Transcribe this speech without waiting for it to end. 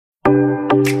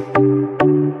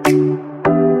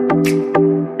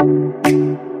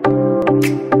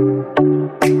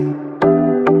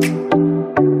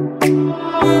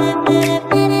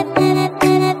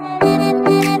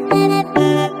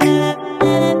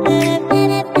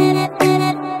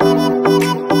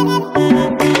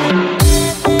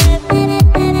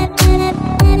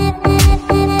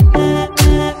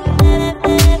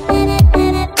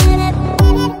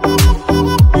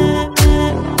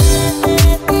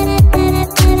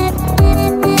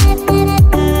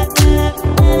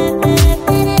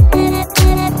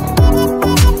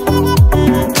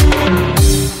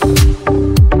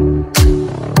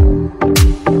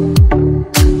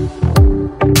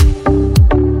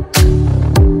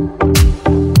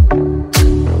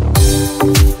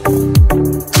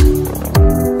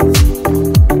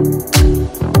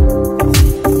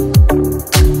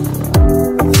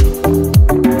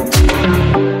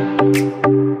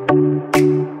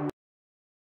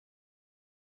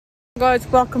Guys,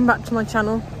 welcome back to my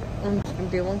channel. I'm just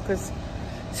gonna do one because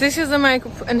so this is the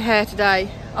makeup and hair today.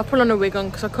 I put on a wig on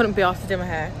because I couldn't be asked to do my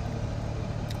hair.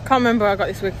 Can't remember where I got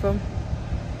this wig from,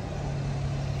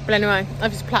 but anyway,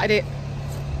 I've just plaited it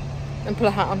and put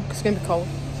a hat on because it's gonna be cold.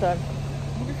 So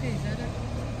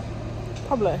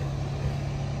probably.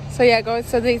 So yeah, guys.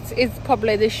 So this is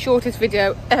probably the shortest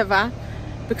video ever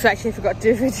because I actually forgot to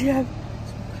do a video.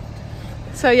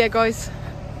 So yeah, guys.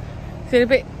 See you in a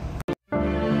bit.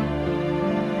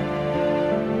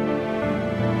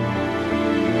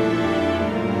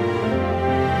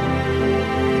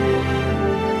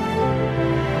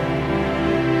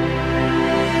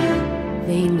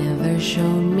 They never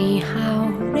showed me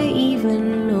how to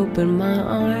even open my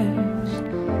arms.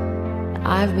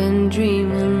 I've been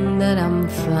dreaming that I'm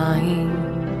flying.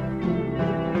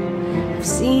 I've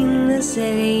seen the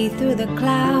city through the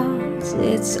clouds.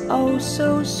 It's oh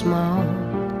so small.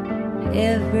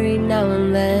 Every now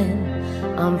and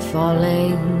then I'm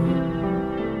falling.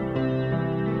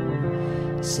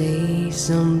 Say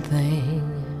something,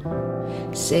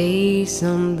 say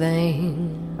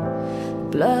something.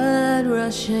 Blood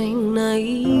rushing to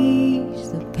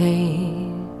ease the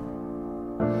pain.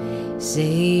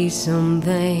 Say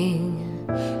something,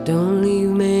 don't leave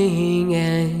me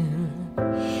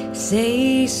hanging.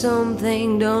 Say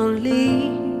something, don't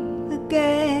leave the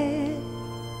game.